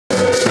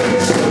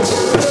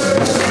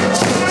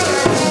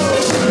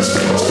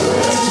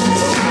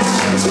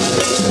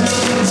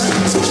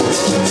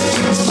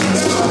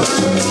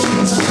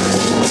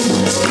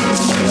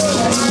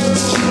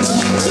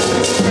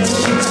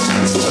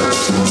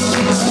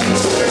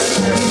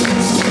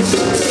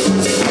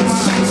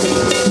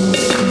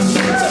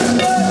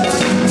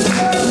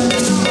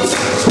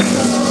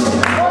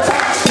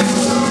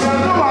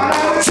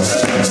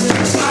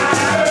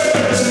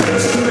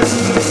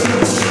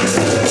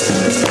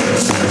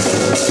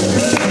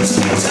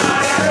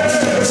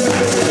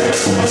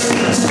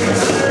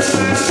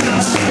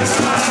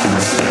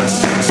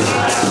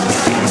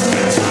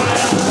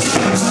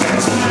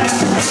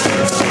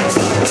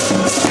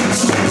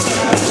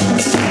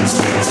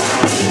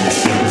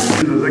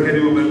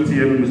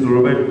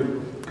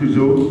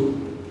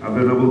Kuzo, our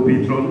venerable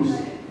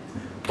patrons,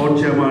 board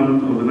chairman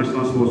of the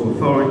National Sports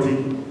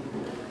Authority,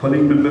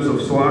 colleague members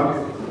of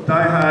SWAC,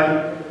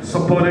 die-hard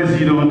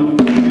supporters union.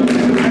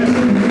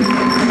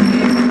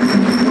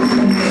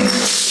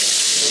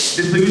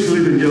 Distinguished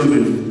ladies and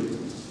gentlemen,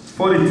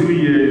 42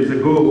 years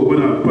ago,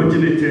 when our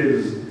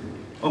progenitors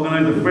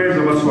organized the first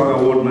ever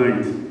SWAC Award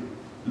Night,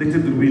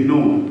 little did we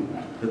know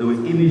that they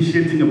were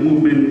initiating a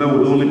movement that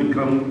would only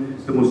become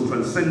the most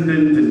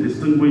transcendent and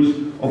distinguished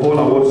of all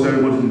award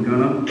ceremonies in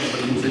Ghana, but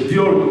it was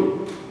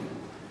enduring.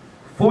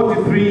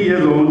 43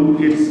 years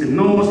on, it's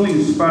enormously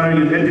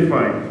inspiring and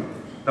edifying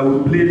that we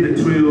blazed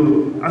the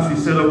trail as we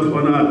set up to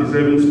honor our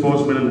deserving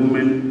sportsmen and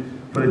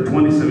women for the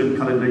 27th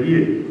calendar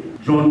year,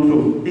 drawn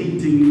from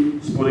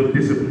 18 sporting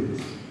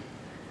disciplines.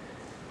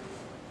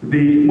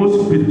 The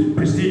most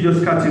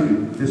prestigious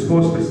category, the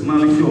Sports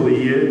Personality of the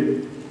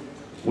Year,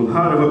 will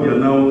however be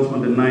announced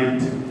on the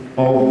night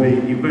of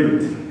the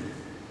event.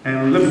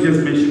 And let me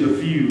just mention a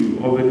few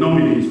of the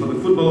nominees for the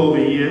Football of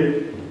the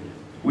Year.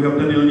 We have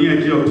Daniel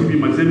Niaji of TB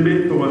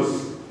Mazembe,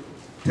 Thomas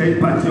Ted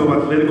Party of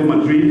Atletico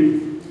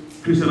Madrid,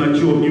 Christian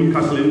Achu of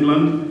Newcastle,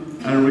 England,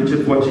 and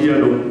Richard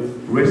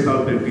Wachiado, West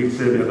Alpine Beat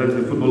Serbia. That's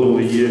the Football of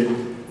the Year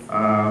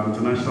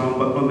international.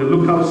 But on the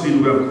local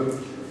scene, we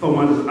have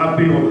Thomas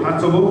Abe of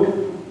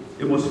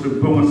Hatterhoek, Amos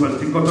Frimpong of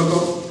Santi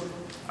Kotoko,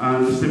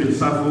 and Stephen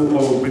Safo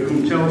of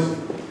Bekum Chelsea.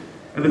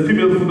 And the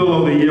Female Football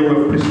of the Year, we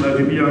have Priscilla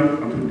Dibia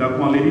and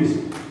Dakwan ladies,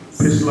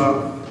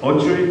 Priscilla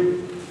Autry,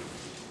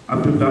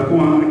 Abdul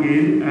Dakwan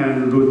again,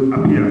 and Ruth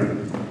Apia.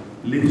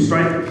 Lady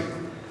Strikers.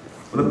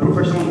 For the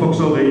Professional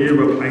Boxer of the Year,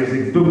 we have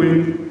Isaac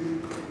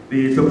Dubin,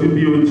 the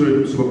WBO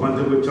interim Super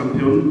Bantamweight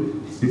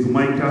champion, Steve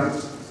Maika,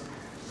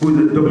 who is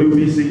the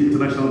WBC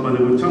International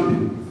Bantamweight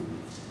champion.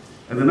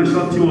 And the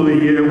National Team of the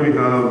Year, we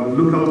have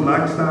local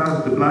Black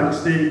Stars, the Black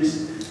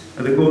Stakes,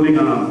 and the Golden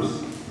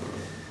Arms.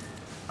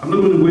 I'm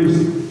not going to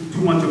waste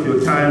too much of your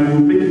time.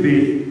 We'll make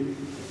the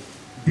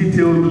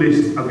detailed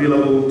list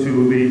available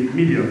to the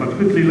media. But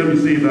quickly, let me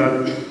say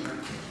that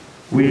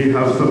we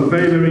have some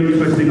very, very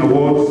interesting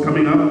awards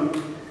coming up.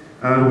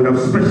 We have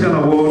special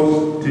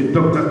awards to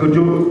Dr.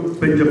 Kojo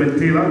Benjamin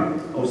Taylor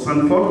of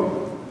Sanford,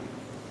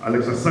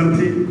 Alex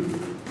Asante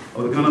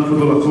of the Ghana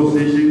Football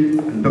Association,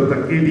 and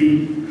Dr.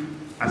 Kedi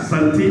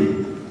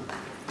Asante,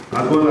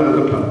 as well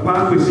as Dr.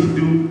 Park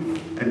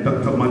Wesidu and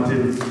Dr.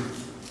 Martin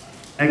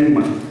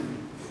Engman.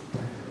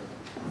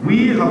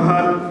 We have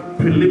had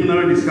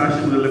preliminary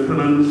discussion with the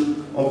lieutenants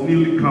of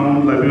newly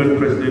crowned Liberian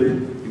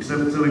President, His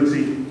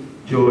Excellency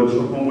George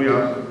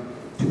WEAH,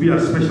 to be a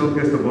special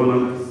guest of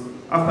honor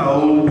after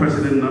our own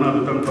President Nana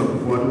Addo Dankwa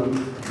Akufo-Addo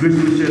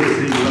gracefully shared the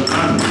same with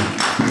us.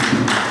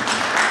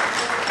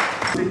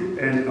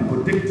 And I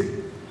predict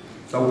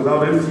that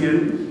without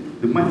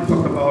MTN, the much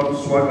talked about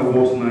SWAC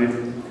Awards night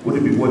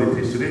wouldn't be what it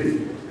is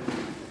today.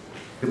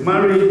 The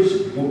marriage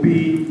will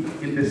be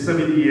in the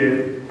 7th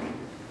year,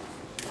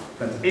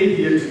 that's 8th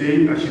year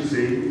today, I should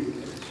say,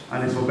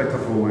 and it's for better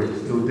for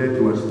worse, till death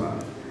do us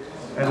part.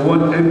 And what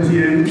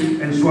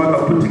MTN and SWAC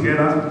have put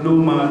together, no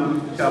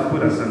man shall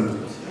put asunder.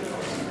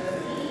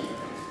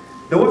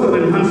 There was an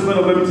enhancement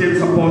of MTN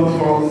support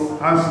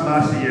for us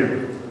last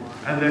year,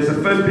 and there's a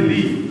firm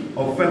belief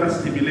of further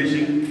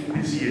stimulation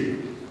this year,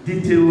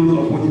 details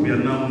of what will be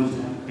announced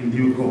in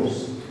due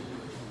course.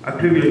 I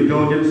crave your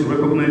indulgence to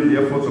recognize the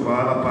efforts of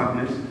our other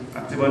partners,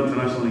 Activa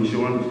International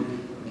Insurance,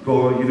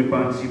 Gore,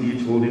 Unibank,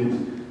 CDH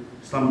Holdings,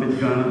 Slambit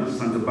Ghana,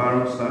 Santa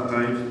Barbara, Star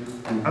Times,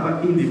 and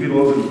other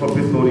individuals and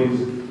corporate bodies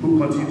who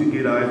continue to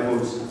aid our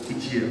efforts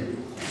each year.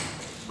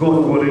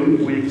 God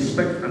willing, we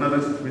expect another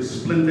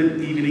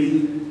resplendent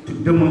evening to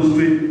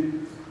demonstrate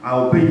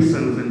our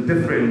obeisance and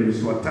deference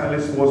to our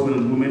tireless sportsmen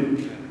and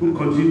women who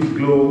continue to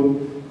glow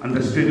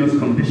under strenuous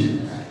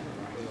conditions.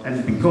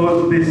 And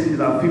because this is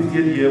our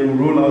 50th year, we'll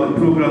roll out a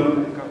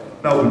program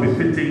that will be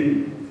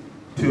fitting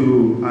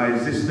to our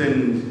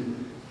existence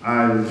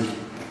as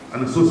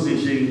an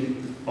association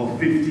of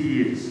 50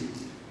 years.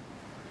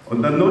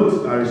 On that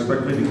note, I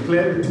respectfully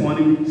declare the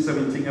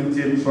 2017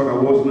 MTN SWAC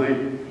Awards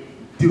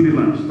night duly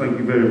launched. Thank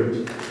you very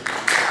much.